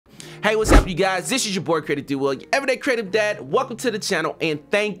Hey, what's up, you guys? This is your boy Creative Dude, your everyday creative dad. Welcome to the channel, and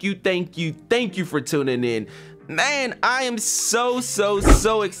thank you for tuning in. Man, I am so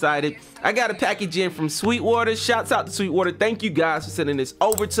excited. I got a package in from Sweetwater. Shouts out to Sweetwater. Thank you guys for sending this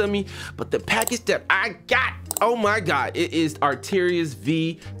over to me. But the package that I got, oh my God, it is Arturia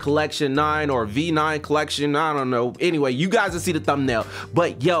V Collection 9 or V9 Collection. I don't know. Anyway, you guys will see the thumbnail.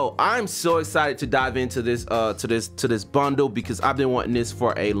 But yo, I'm so excited to dive into this to this bundle because I've been wanting this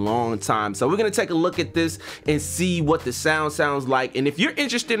for a long time. So we're gonna take a look at this and see what the sound sounds like. And if you're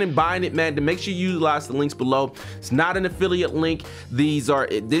interested in buying it, man, then make sure you utilize the links below. It's not an affiliate link. This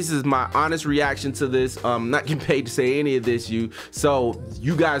is my honest reaction to this. I'm not getting paid to say any of this, so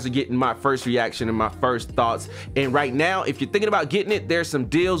you guys are getting my first reaction and my first thoughts. And right now, if you're thinking about getting it, there's some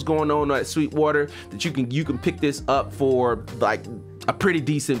deals going on at Sweetwater that you can pick this up for like a pretty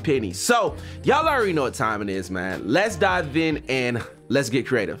decent penny. So y'all already know what time it is, man. Let's dive in and let's get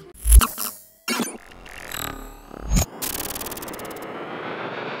creative.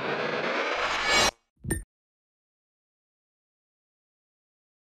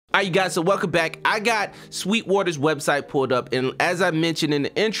 Alright, you guys, so welcome back. I got Sweetwater's website pulled up, and as I mentioned in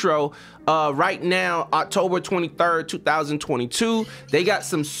the intro, right now, October 23rd, 2022, they got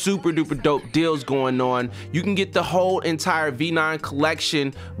some super duper dope deals going on. You can get the whole entire V9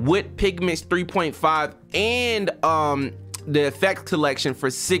 collection with Pigments 3.5 and the effects collection for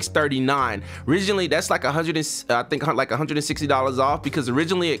 $639. Originally, that's like I think like $160 off, because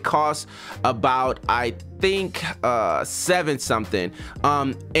originally it cost about, I think, $7 something.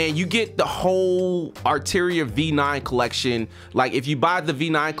 And you get the whole Arturia V9 collection. Like if you buy the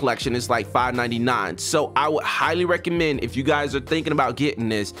V9 collection, it's like $5.99. So I would highly recommend, if you guys are thinking about getting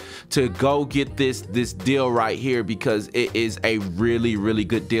this, to go get this deal right here, because it is a really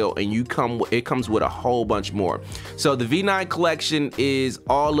good deal, and it comes with a whole bunch more. So the V9 collection is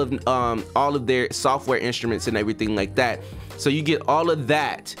all of their software instruments and everything like that. So you get all of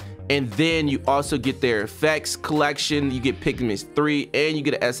that. And then you also get their effects collection. You get Pigments 3, and you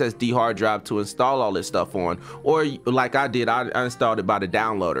get an SSD hard drive to install all this stuff on. Or like I did, I installed it by the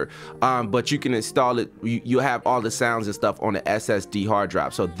downloader. But you can install it, you have all the sounds and stuff on the SSD hard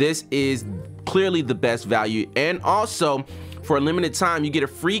drive. So this is clearly the best value. And also, for a limited time, you get a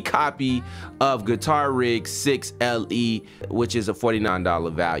free copy of Guitar Rig 6 LE, which is a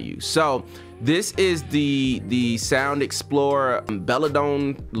 $49 value. So this is the Sound Explorer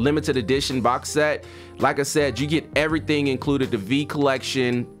Belledonne limited edition box set. Like I said, you get everything included: the V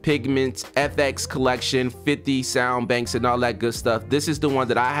collection, Pigments, FX collection, 50 sound banks, and all that good stuff. This is the one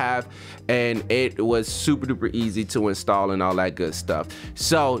that I have, and it was super duper easy to install and all that good stuff.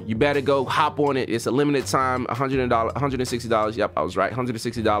 So you better go hop on it. It's a limited time, $160. Yep, I was right,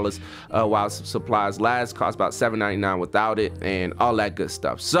 $160 while supplies last. Cost about $7.99 without it, and all that good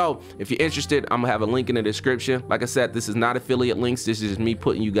stuff. So if you're interested, I'm gonna have a link in the description. Like I said, this is not affiliate links. This is just me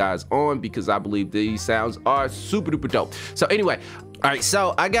putting you guys on because I believe these sounds are super duper dope. So anyway, all right,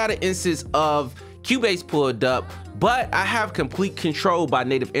 so I got an instance of Cubase pulled up, but I have Complete Control by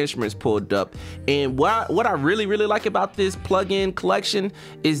Native Instruments pulled up. And what I really like about this plugin collection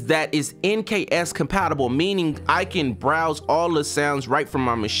is that it's NKS compatible, meaning I can browse all the sounds right from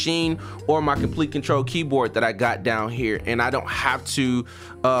my machine or my Complete Control keyboard that I got down here, and I don't have to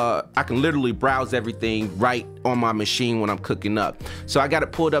I can literally browse everything right on my machine when I'm cooking up. So I got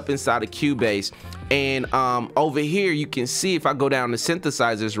it pulled up inside of Cubase, and over here you can see, if I go down to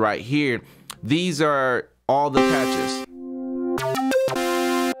synthesizers right here, these are all the patches.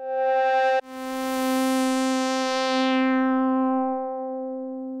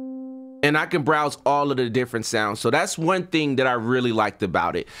 And I can browse all of the different sounds. So that's one thing that I really liked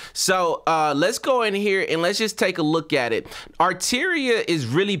about it. So let's go in here and let's just take a look at it. Arturia is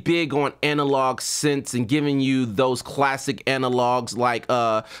really big on analog synths and giving you those classic analogs like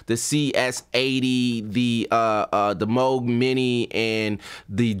the CS80, the Moog Mini, and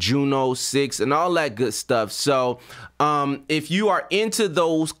the Juno 6, and all that good stuff. So if you are into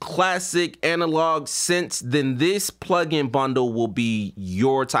those classic analog synths, then this plugin bundle will be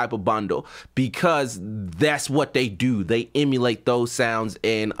your type of bundle, because that's what they do. They emulate those sounds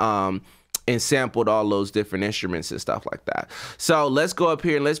and sampled all those different instruments and stuff like that. So let's go up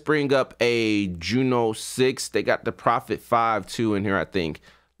here and let's bring up a Juno 6. They got the Prophet 5 too in here, I think.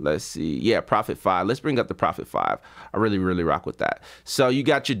 Let's see. Yeah, Prophet 5. Let's bring up the Prophet 5. I really rock with that. So you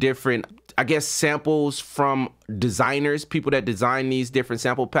got your different I guess, samples from designers, people that design these different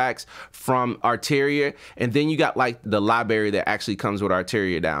sample packs from Arturia. And then you got like the library that actually comes with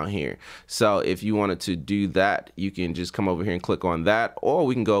Arturia down here. So if you wanted to do that, you can just come over here and click on that, or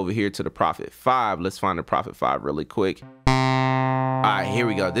we can go over here to the Prophet 5. Let's find the Prophet 5 really quick. All right, here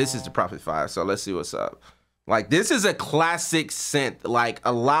we go. This is the Prophet 5. So let's see what's up. Like, this is a classic synth. Like,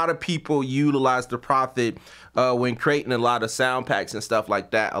 a lot of people utilize the Prophet when creating a lot of sound packs and stuff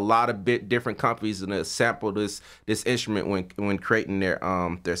like that. A lot of different companies and sample this instrument when creating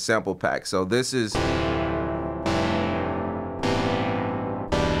their sample pack. So this is.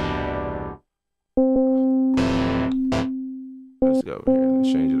 Let's go over here.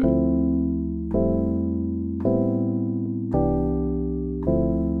 Let's change it up.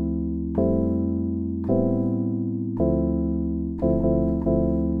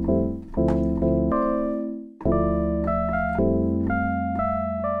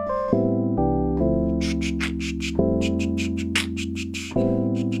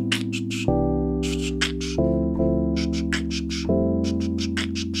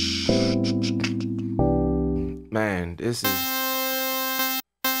 Man, this is.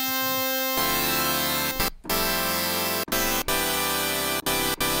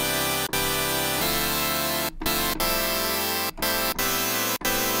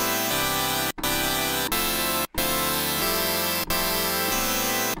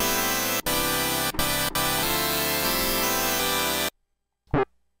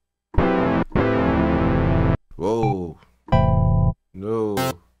 Whoa. No.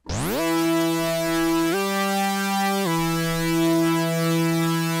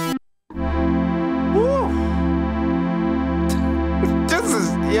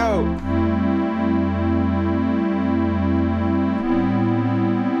 Yo.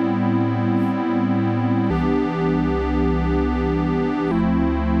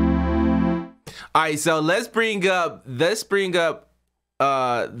 All right, so let's bring up the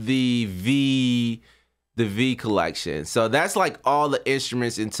V collection. So that's like all the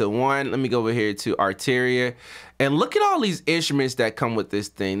instruments into one. Let me go over here to Arturia and look at all these instruments that come with this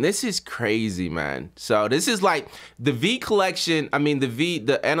thing. This is crazy, man. So this is like the V collection. I mean,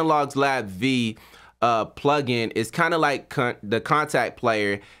 the Analog Lab V plugin is kind of like the contact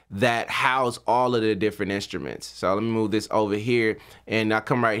player that house all of the different instruments. So let me move this over here and I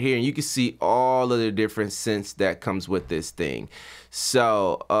come right here and you can see all of the different synths that comes with this thing.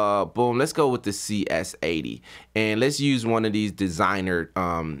 So boom, let's go with the CS80 and let's use one of these designer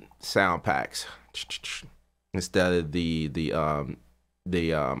sound packs instead of the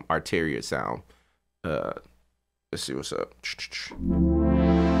Arturia sound. Let's see what's up.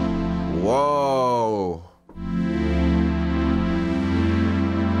 Whoa.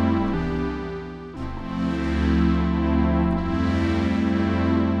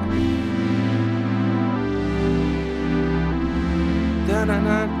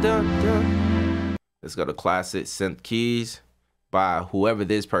 Let's go to classic synth keys by whoever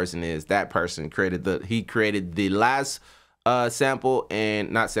this person is. That person created the last sample, and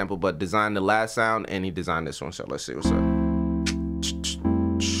not sample, but designed the last sound, and he designed this one. So let's see what's up.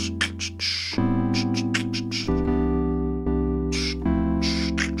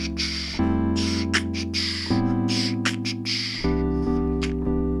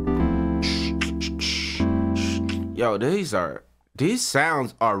 Yo, these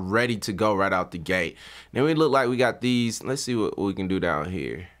sounds are ready to go right out the gate. Then we look like we got these. Let's see what we can do down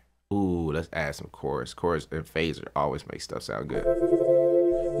here. Ooh, let's add some chorus. Chorus and phaser always make stuff sound good.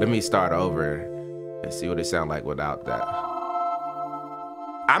 Let me start over and see what it sounds like without that.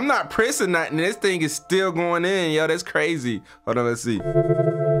 I'm not pressing nothing. This thing is still going in. Yo, that's crazy. Hold on, let's see.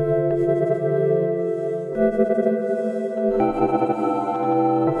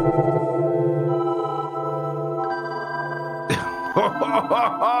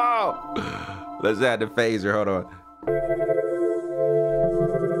 Let's add the phaser. Hold on.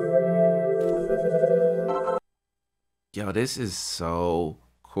 Yo, this is so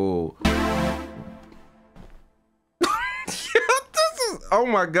cool. Oh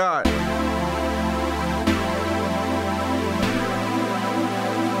my God.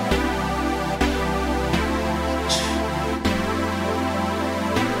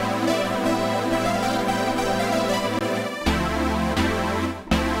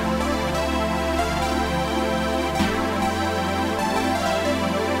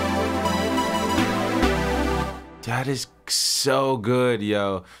 That is so good,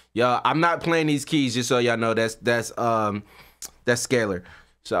 yo. Yo, I'm not playing these keys just so y'all know that's scalar.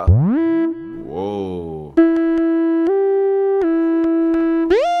 So, whoa.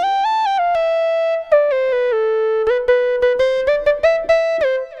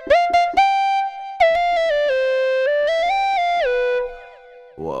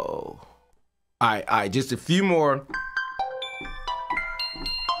 Whoa. All right, just a few more.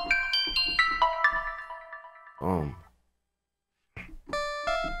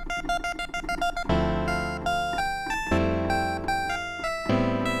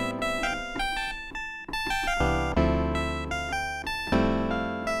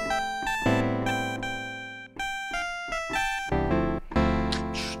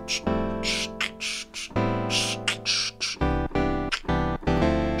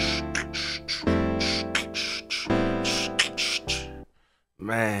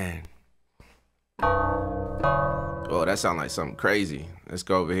 Man. Oh, that sounds like something crazy. Let's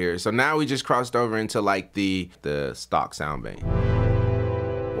go over here. So now we just crossed over into like the stock sound bank.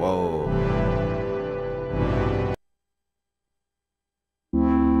 Whoa.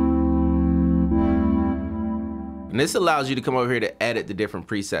 And this allows you to come over here to edit the different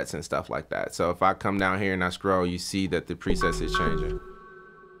presets and stuff like that. So if I come down here and I scroll, you see that the presets is changing.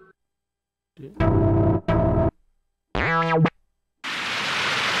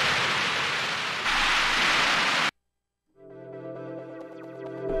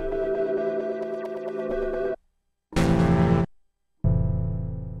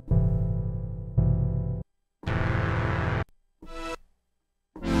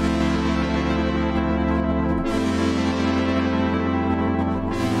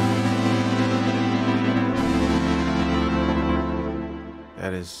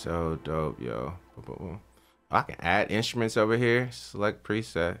 That is so dope, yo. I can add instruments over here. Select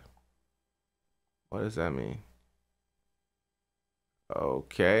preset. What does that mean?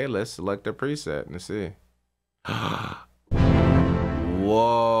 Okay, let's select a preset and see.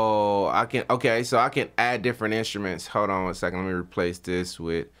 Whoa, okay, so I can add different instruments. Hold on one second, let me replace this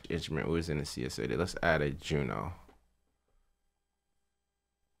with instrument. What is in the CSA? Let's add a Juno.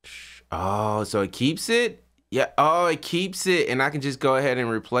 Oh, so it keeps it? Yeah, oh, it keeps it, and I can just go ahead and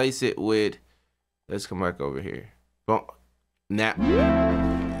replace it with, let's come back over here. Boom. Now,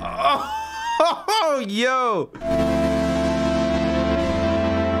 oh, yo.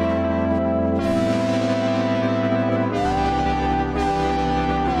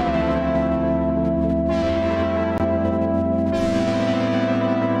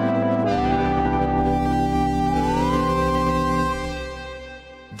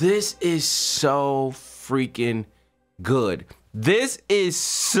 This is so freaking good. This is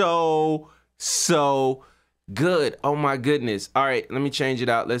so good. Oh my goodness. All right, let me change it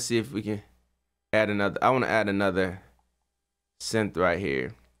out. Let's see if we can add another. I want to add another synth right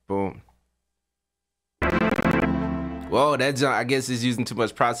here. Boom. Whoa, that I guess is using too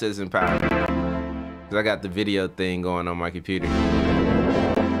much processing power, because I got the video thing going on my computer.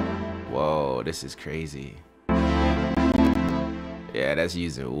 Whoa, this is crazy. Yeah, that's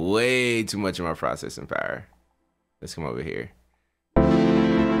using way too much of my processing power. Let's come over here.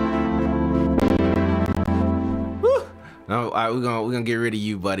 Woo. No, all right, we're gonna get rid of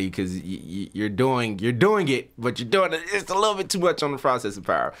you, buddy, because you're doing it, but you're doing it. It's a little bit too much on the processing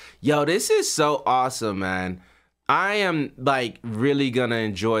power. Yo, this is so awesome, man. I am like really gonna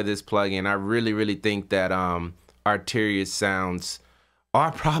enjoy this plugin. I really think that Arturia sounds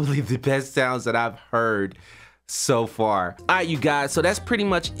are probably the best sounds that I've heard so far. All right, you guys, so that's pretty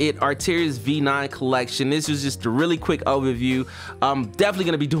much it. Arturia's V9 collection. This was just a really quick overview. I'm definitely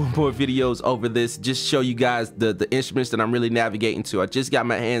gonna be doing more videos over this, just show you guys the instruments that I'm really navigating to. I just got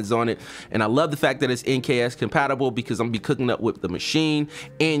my hands on it, and I love the fact that it's NKS compatible, because I'm gonna be cooking up with the machine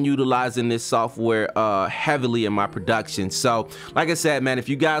and utilizing this software heavily in my production. So like I said, man, if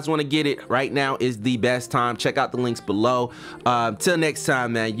you guys want to get it, right now is the best time. Check out the links below. Till next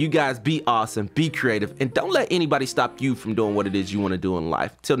time, man, you guys be awesome, be creative, and don't let anybody stop you from doing what it is you want to do in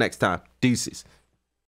life. Till next time, deuces.